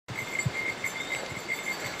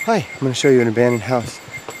Hi, I'm going to show you an abandoned house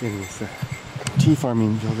in this tea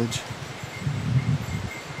farming village.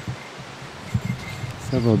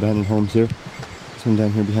 Several abandoned homes here. This one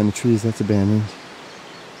down here behind the trees, that's abandoned.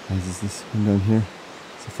 As is this one down here.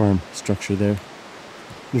 It's a farm structure there.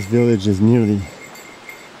 This village is nearly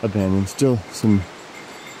abandoned. Still some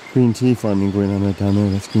green tea farming going on right down there.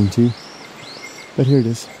 That's green tea. But here it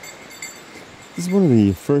is. This is one of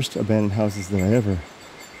the first abandoned houses that I ever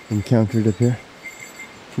encountered up here.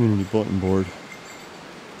 Community bulletin board.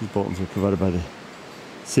 These bulletins are provided by the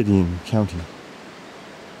city and county.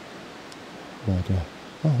 But,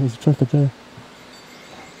 oh, there's a truck up there.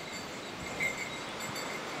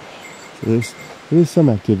 So there is some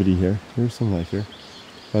activity here. There's some life here.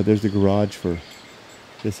 There's the garage for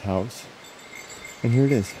this house. And here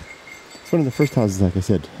it is. It's one of the first houses, like I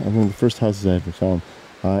said. One of the first houses I ever found.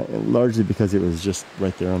 Largely because it was just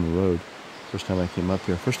right there on the road. First time I came up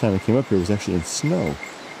here. First time I came up here was actually in snow.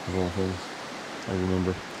 Of all things, I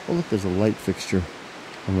remember. Oh look, there's a light fixture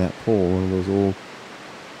on that pole. One of those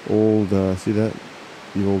old, see that?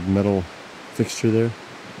 The old metal fixture there.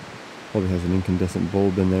 Probably has an incandescent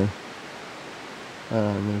bulb in there.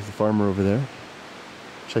 And there's the farmer over there.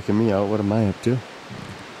 Checking me out. What am I up to?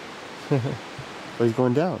 Oh, he's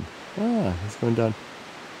going down. Ah, he's going down.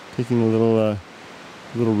 Taking a little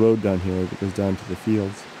road down here that goes down to the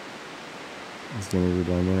fields. He's going to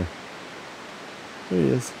go down there. There he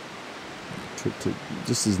is.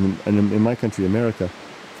 Just as in my country, America,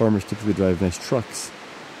 farmers typically drive nice trucks.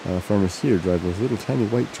 Farmers here drive those little tiny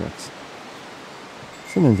white trucks.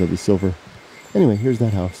 Sometimes they'll be silver. Anyway, here's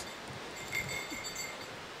that house.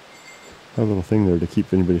 A little thing there to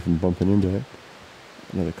keep anybody from bumping into it.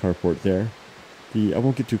 Another carport there. I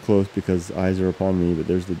won't get too close because eyes are upon me, but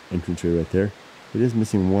there's the entranceway right there. It is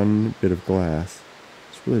missing one bit of glass.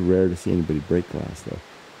 It's really rare to see anybody break glass, though.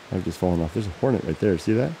 I've just fallen off. There's a hornet right there.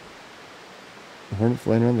 See that? The hornet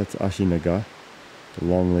flying around? That's Ashinaga. The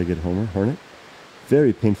long-legged hornet.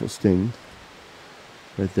 Very painful sting.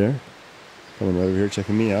 Right there. Coming right over here,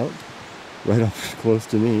 checking me out. Right up close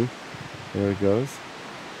to me. There it goes.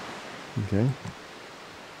 Okay.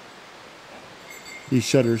 These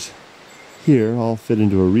shutters here all fit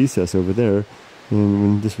into a recess over there. And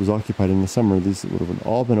when this was occupied in the summer, these would have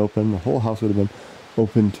all been open. The whole house would have been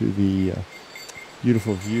open to the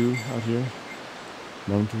beautiful view out here.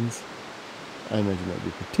 Mountains. I imagine that would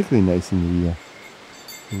be particularly nice in the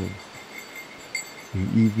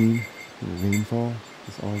evening, in the rainfall.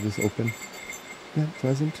 Is all this open? Yeah,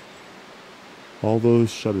 pleasant. All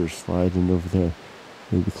those shutters slide in over there.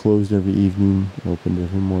 They would be closed every evening and opened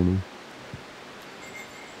every morning.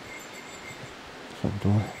 Front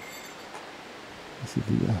door. You see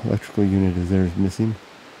the electrical unit is there, is missing.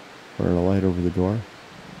 Or a light over the door.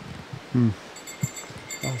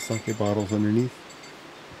 Oh, sake bottles underneath.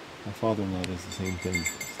 My father-in-law does the same thing.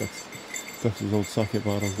 Stuffs his old sake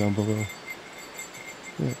bottles down below.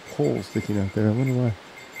 Look at poles sticking out there. I wonder why.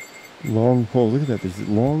 Long poles. Look at that. There's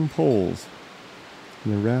long poles.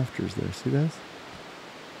 And the rafters there. See that?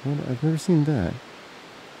 I've never seen that.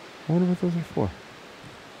 I wonder what those are for.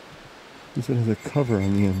 This one has a cover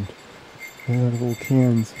on the end. Made out of old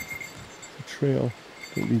cans. It's a trail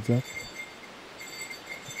that leads up.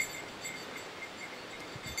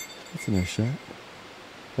 That's a nice shot.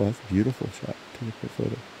 Oh, that's a beautiful shot. Take a quick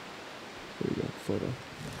photo. There we go, photo.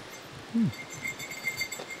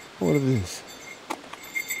 What are these?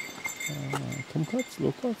 Kumquats,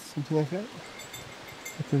 loquats, something like that.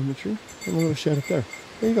 Up there in the tree. And a little shed up there.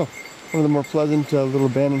 There you go. One of the more pleasant little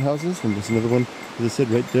abandoned houses. And there's another one, as I said,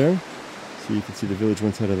 right there. So you can see the village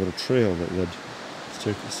once had a little trail that led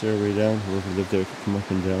stairway down. Whoever lived there could come up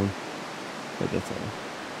and down. But that's all.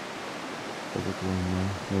 Public one now.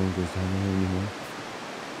 No one goes down there anymore.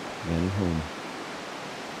 Abandoned home.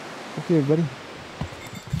 Okay, everybody.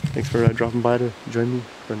 Thanks for dropping by to join me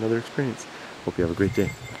for another experience. Hope you have a great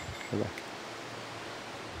day. Bye-bye.